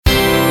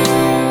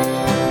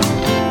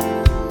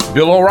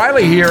Bill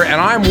O'Reilly here,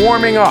 and I'm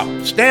warming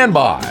up. Stand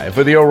by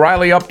for the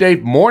O'Reilly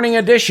Update Morning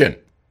Edition.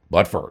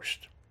 But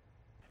first,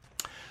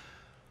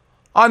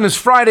 on this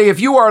Friday,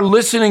 if you are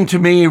listening to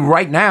me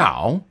right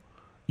now,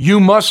 you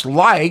must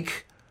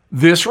like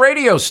this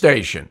radio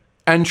station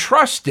and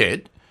trust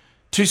it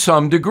to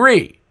some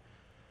degree.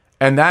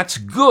 And that's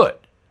good,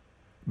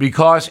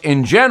 because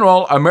in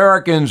general,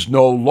 Americans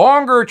no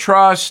longer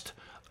trust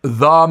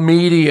the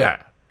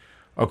media.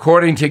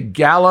 According to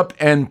Gallup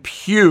and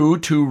Pew,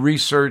 two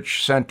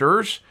research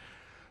centers,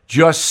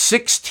 just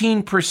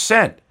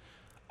 16%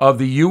 of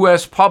the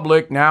U.S.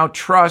 public now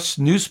trusts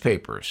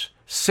newspapers.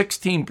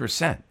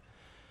 16%.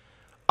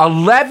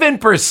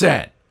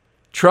 11%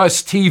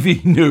 trust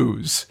TV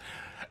news.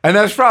 And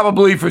that's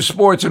probably for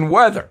sports and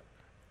weather.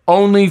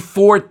 Only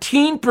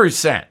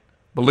 14%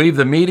 believe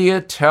the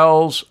media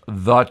tells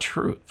the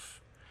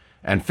truth.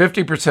 And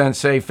 50%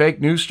 say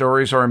fake news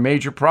stories are a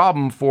major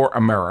problem for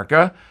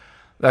America.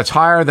 That's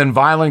higher than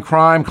violent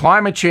crime,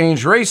 climate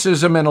change,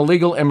 racism, and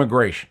illegal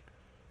immigration.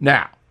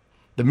 Now,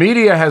 the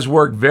media has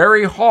worked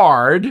very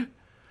hard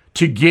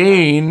to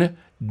gain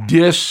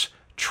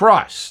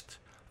distrust.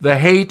 The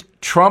hate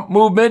Trump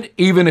movement,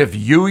 even if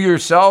you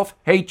yourself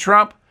hate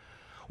Trump,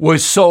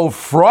 was so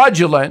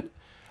fraudulent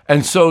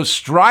and so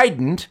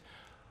strident,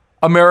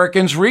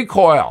 Americans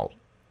recoiled.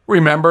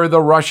 Remember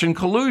the Russian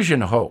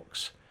collusion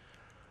hoax.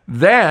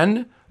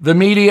 Then the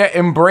media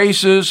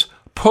embraces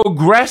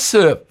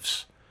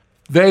progressives.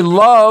 They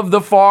love the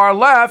far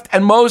left,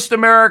 and most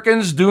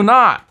Americans do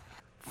not.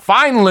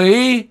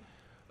 Finally,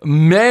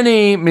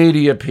 many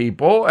media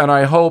people, and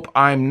I hope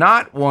I'm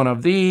not one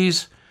of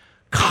these,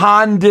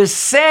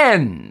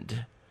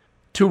 condescend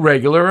to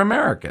regular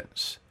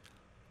Americans.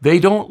 They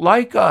don't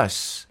like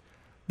us.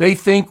 They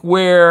think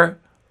we're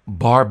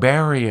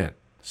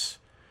barbarians.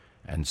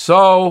 And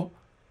so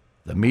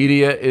the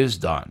media is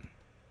done.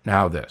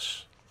 Now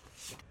this.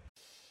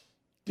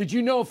 Did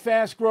you know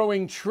Fast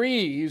Growing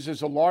Trees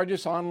is the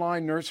largest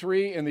online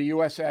nursery in the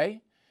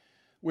USA?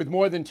 With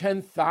more than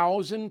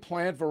 10,000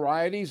 plant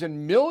varieties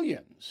and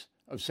millions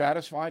of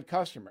satisfied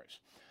customers.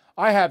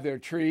 I have their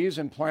trees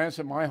and plants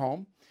at my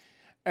home,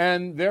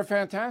 and they're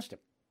fantastic.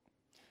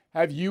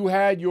 Have you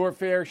had your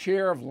fair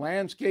share of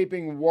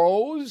landscaping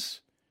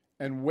woes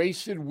and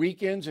wasted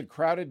weekends at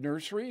crowded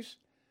nurseries?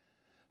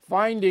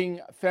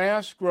 Finding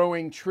Fast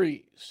Growing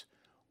Trees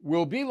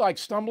will be like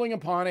stumbling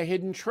upon a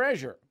hidden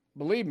treasure,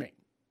 believe me.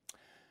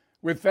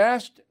 With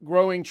Fast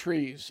Growing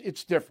Trees,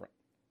 it's different.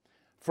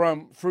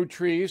 From fruit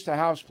trees to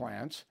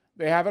houseplants,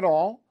 they have it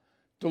all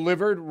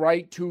delivered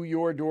right to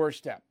your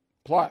doorstep.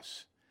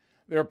 Plus,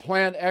 their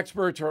plant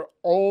experts are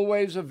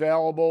always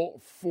available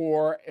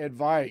for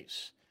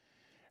advice.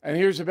 And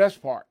here's the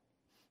best part.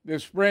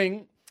 This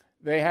spring,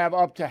 they have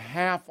up to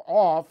half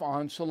off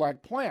on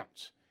select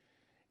plants.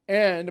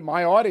 And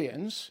my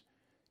audience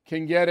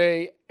can get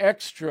an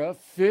extra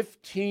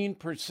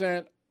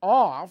 15%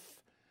 off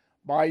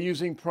by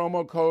using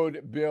promo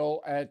code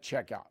BILL at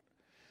checkout.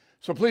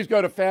 So please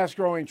go to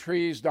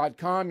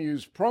fastgrowingtrees.com,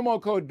 use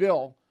promo code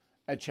BILL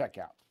at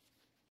checkout.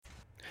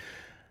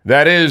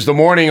 That is the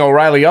Morning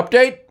O'Reilly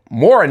Update.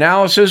 More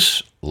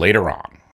analysis later on.